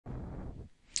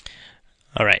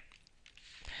All right.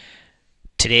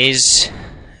 Today's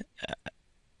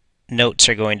notes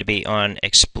are going to be on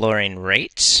exploring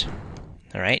rates.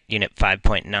 All right, Unit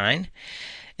 5.9.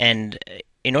 And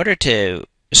in order to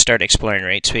start exploring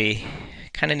rates, we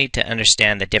kind of need to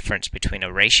understand the difference between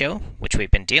a ratio, which we've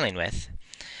been dealing with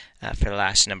for the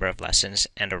last number of lessons,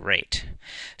 and a rate.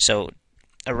 So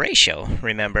a ratio,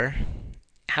 remember,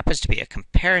 happens to be a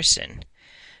comparison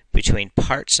between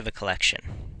parts of a collection.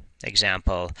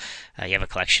 Example, you have a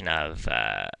collection of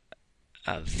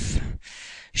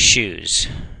shoes,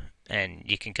 and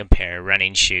you can compare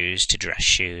running shoes to dress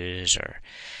shoes, or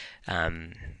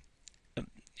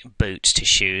boots to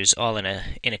shoes, all in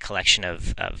a collection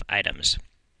of items.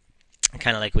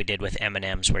 Kind of like we did with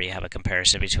M&Ms, where you have a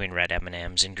comparison between red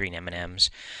M&Ms and green M&Ms.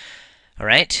 All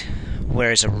right.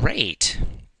 Whereas a rate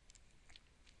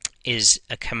is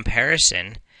a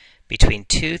comparison between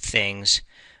two things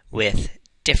with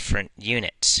different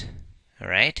units. All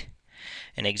right.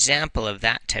 An example of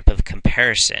that type of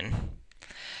comparison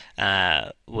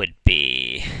would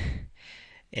be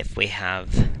if we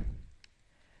have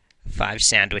 5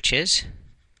 sandwiches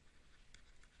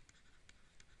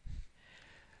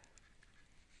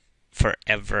for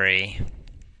every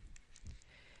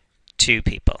 2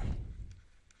 people.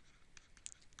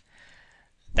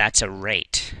 That's a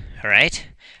rate, all right?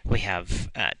 We have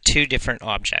 2 different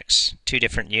objects, 2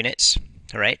 different units,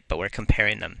 all right? But we're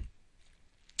comparing them.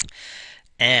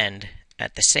 And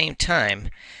at the same time,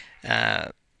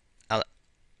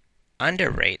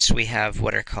 under rates, we have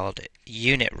what are called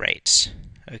unit rates,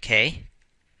 okay?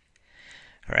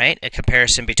 All right, a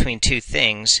comparison between 2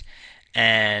 things,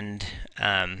 and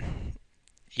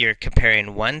you're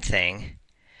comparing one thing,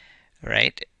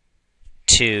 right,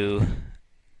 to,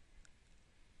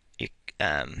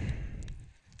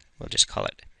 we'll just call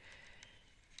it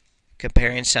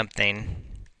comparing something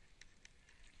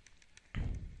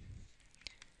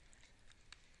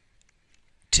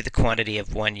to the quantity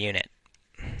of 1 unit.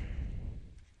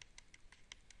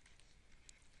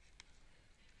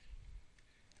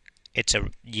 It's a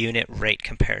unit rate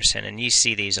comparison, and you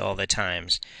see these all the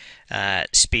times.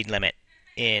 Speed limit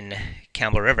in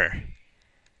Campbell River,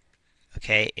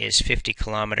 okay, is 50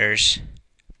 kilometers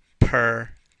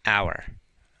per hour.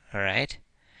 All right.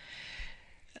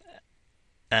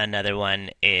 Another one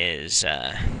is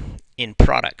in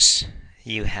products.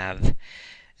 You have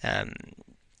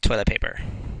toilet paper,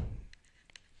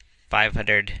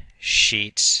 500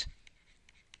 sheets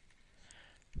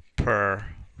per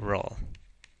roll.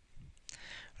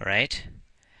 All right,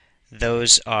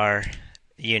 those are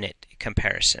unit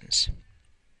comparisons,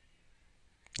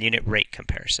 unit rate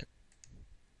comparison.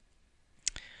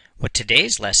 What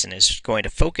today's lesson is going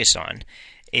to focus on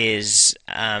is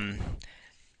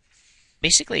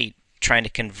basically trying to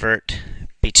convert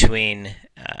between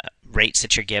rates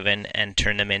that you're given and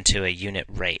turn them into a unit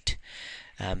rate.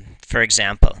 For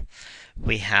example,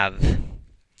 we have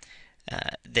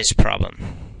this problem.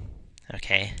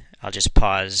 Okay, I'll just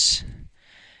pause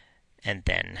and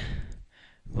then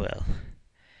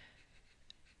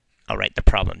I'll write the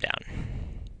problem down.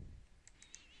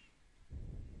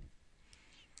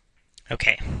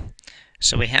 Okay,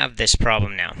 so we have this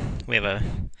problem now. We have a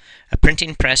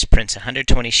printing press prints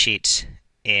 120 sheets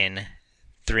in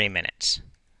 3 minutes.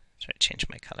 Sorry, change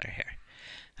my color here.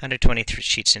 120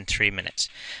 sheets in 3 minutes.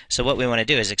 So what we want to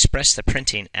do is express the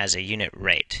printing as a unit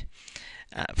rate.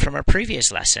 From our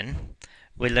previous lesson,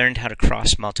 we learned how to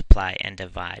cross multiply and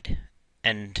divide.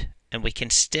 And we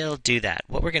can still do that.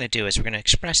 What we're going to do is we're going to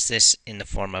express this in the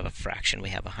form of a fraction. We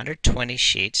have 120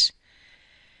 sheets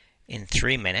in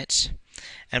 3 minutes,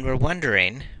 and we're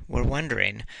wondering,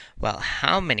 well,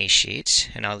 how many sheets,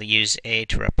 and I'll use A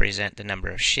to represent the number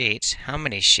of sheets, how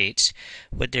many sheets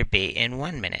would there be in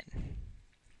 1 minute?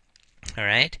 All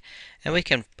right? And we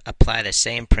can apply the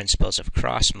same principles of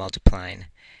cross multiplying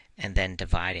and then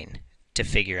dividing to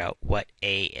figure out what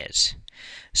A is.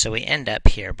 So we end up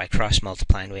here, by cross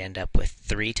multiplying, we end up with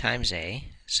 3 times A,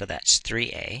 so that's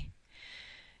 3A,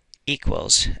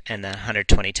 equals, and then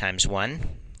 120 times 1,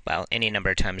 well, any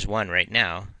number times 1 right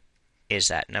now is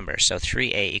that number, so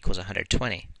 3A equals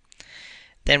 120.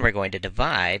 Then we're going to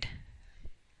divide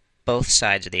both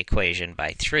sides of the equation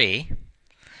by 3.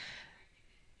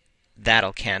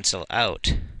 That'll cancel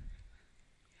out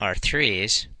our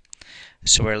 3's,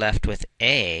 so we're left with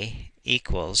A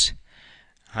equals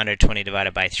 120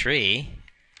 divided by 3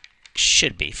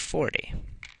 should be 40.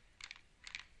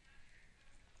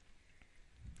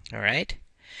 All right?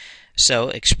 So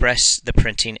express the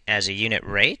printing as a unit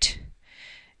rate.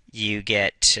 You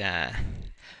get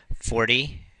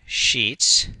 40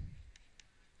 sheets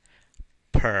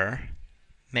per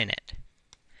minute.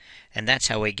 And that's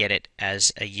how we get it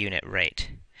as a unit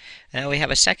rate. Now we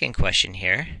have a second question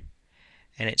here,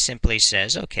 and it simply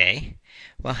says, okay,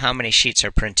 well, how many sheets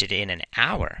are printed in an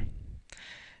hour?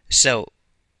 So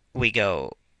we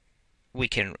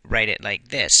can write it like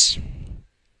this.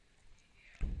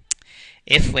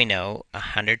 If we know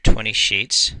 120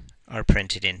 sheets are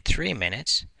printed in 3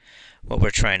 minutes, what we're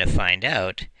trying to find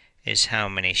out is how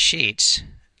many sheets,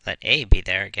 let A be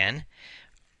there again,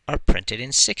 are printed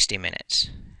in 60 minutes.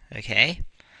 Okay?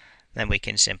 Then we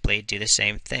can simply do the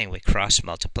same thing. We cross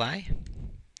multiply.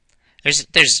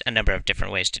 There's a number of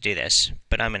different ways to do this,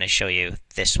 but I'm going to show you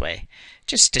this way,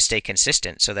 just to stay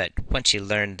consistent so that once you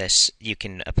learn this, you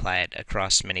can apply it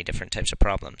across many different types of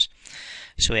problems.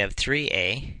 So we have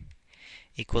 3A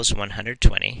equals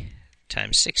 120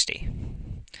 times 60.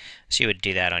 So you would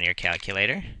do that on your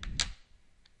calculator.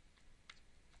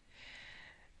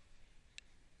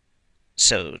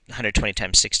 So 120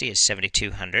 times 60 is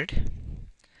 7,200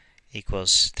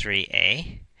 equals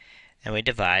 3A. And we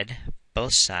divide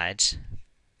both sides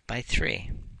by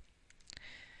 3,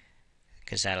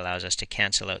 because that allows us to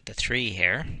cancel out the 3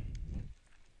 here.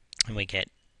 And we get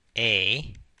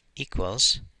A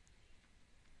equals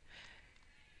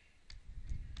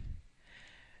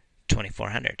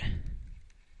 2,400.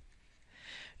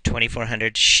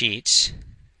 2,400 sheets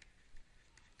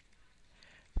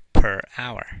per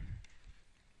hour,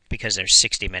 because there's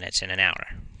 60 minutes in an hour,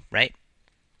 right?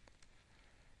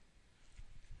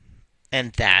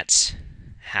 And that's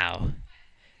how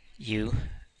you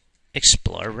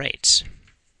explore rates,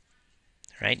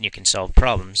 right? And you can solve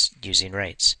problems using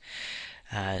rates.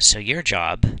 So your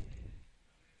job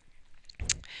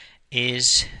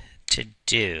is to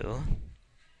do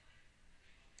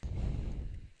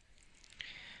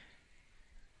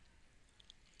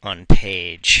on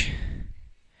page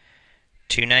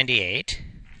 298,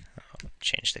 I'll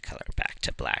change the color back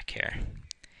to black here,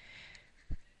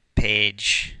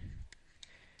 page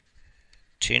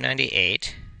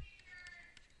 298,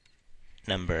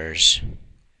 numbers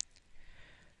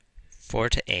 4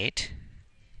 to 8,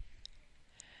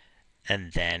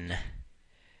 and then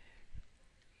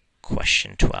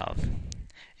question 12.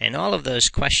 And all of those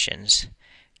questions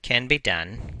can be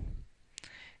done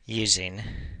using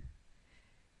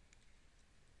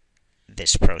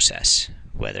this process,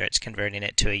 whether it's converting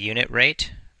it to a unit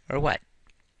rate or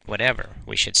whatever.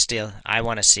 I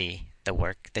want to see the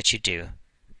work that you do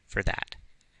for that.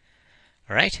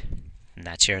 All right? And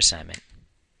that's your assignment.